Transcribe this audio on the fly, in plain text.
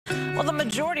Well, the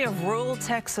majority of rural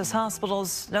Texas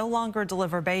hospitals no longer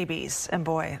deliver babies. And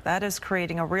boy, that is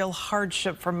creating a real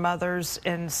hardship for mothers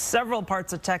in several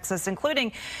parts of Texas,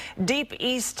 including deep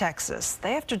East Texas.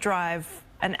 They have to drive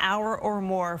an hour or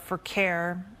more for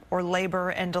care or labor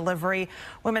and delivery.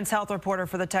 Women's health reporter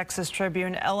for the Texas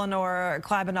Tribune, Eleanor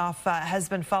Klibanoff, has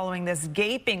been following this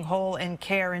gaping hole in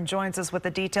care and joins us with the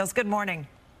details. Good morning.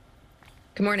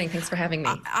 Good morning. Thanks for having me.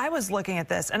 I was looking at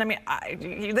this, and I mean,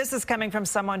 this is coming from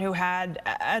someone who had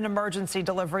an emergency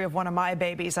delivery of one of my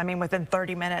babies, I mean, within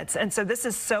 30 minutes. And so this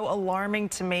is so alarming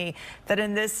to me that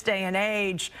in this day and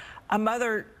age, a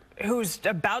mother who's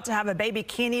about to have a baby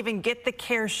can't even get the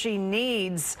care she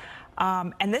needs.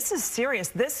 And this is serious.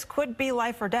 This could be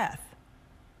life or death.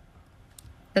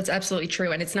 That's absolutely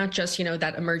true. And it's not just,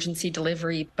 that emergency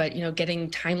delivery, but, getting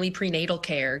timely prenatal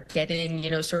care,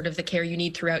 getting, sort of the care you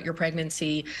need throughout your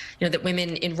pregnancy, that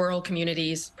women in rural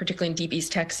communities, particularly in deep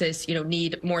East Texas,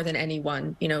 need more than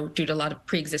anyone, due to a lot of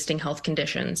pre-existing health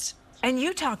conditions. And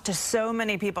you talk to so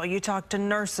many people. You talk to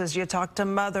nurses, you talk to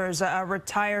mothers, a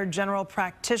retired general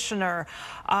practitioner,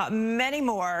 many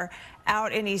more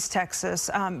out in East Texas,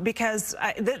 because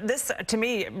this, to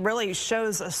me, really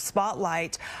shows a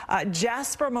spotlight.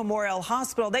 Jasper Memorial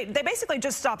Hospital, they basically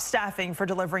just stopped staffing for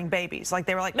delivering babies. Like,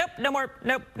 they were like, nope,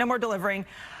 no more delivering.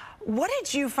 What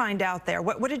did you find out there?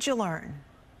 What did you learn?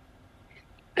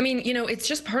 I mean, it's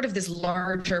just part of this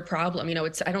larger problem. I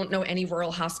don't know any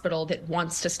rural hospital that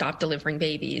wants to stop delivering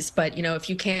babies. But, if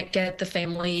you can't get the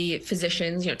family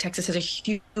physicians, Texas has a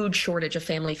huge shortage of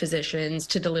family physicians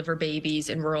to deliver babies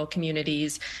in rural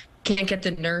communities. Can't get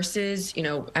the nurses,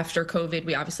 after COVID,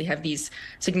 we obviously have these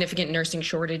significant nursing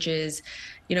shortages.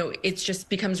 It just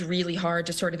becomes really hard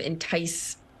to sort of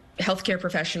entice healthcare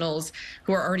professionals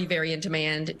who are already very in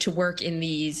demand to work in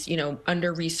these,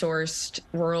 under-resourced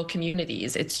rural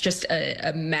communities. It's just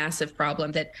a massive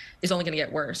problem that is only going to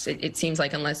get worse. It seems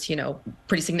like, unless,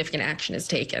 pretty significant action is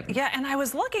taken. Yeah, and I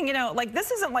was looking, like, this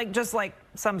isn't just like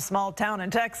some small town in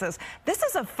Texas. This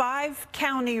is a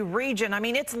 5-county region. I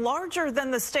mean, it's larger than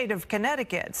the state of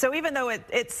Connecticut. So even though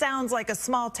it sounds like a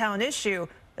small town issue,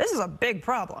 this is a big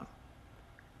problem.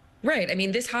 Right. I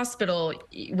mean, this hospital,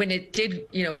 when it did,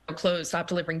 stop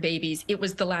delivering babies, it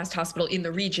was the last hospital in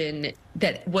the region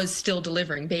that was still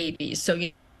delivering babies. So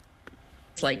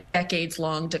it's like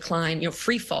decades-long decline,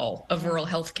 free fall of rural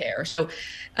health care. So,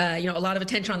 a lot of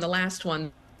attention on the last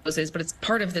one, but it's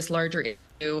part of this larger issue.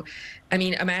 I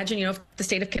mean, imagine, if the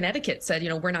state of Connecticut said,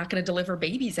 we're not going to deliver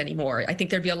babies anymore. I think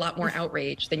there'd be a lot more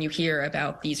outrage than you hear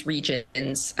about these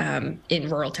regions in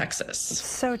rural Texas.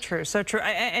 So true, so true.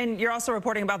 And you're also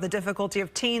reporting about the difficulty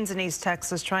of teens in East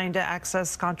Texas trying to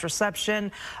access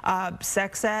contraception,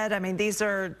 sex ed. I mean, these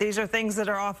are things that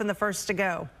are often the first to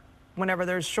go whenever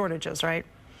there's shortages, right?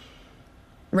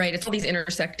 Right. It's all these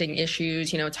intersecting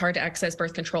issues. It's hard to access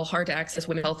birth control, hard to access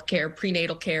women's health care,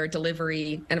 prenatal care,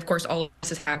 delivery. And of course, all of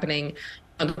this is happening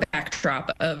on the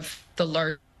backdrop of the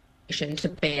large nation to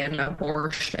ban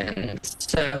abortion.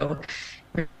 So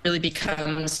it really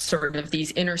becomes sort of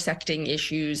these intersecting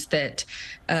issues that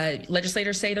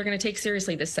legislators say they're going to take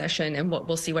seriously this session. And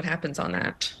we'll see what happens on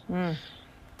that.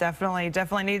 Definitely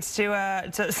needs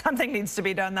to something needs to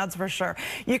be done, that's for sure.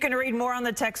 You can read more on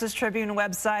the Texas Tribune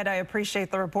website. I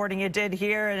appreciate the reporting you did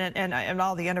here and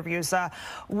all the interviews.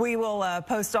 We will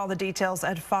post all the details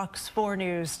at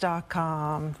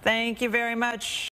fox4news.com. Thank you very much.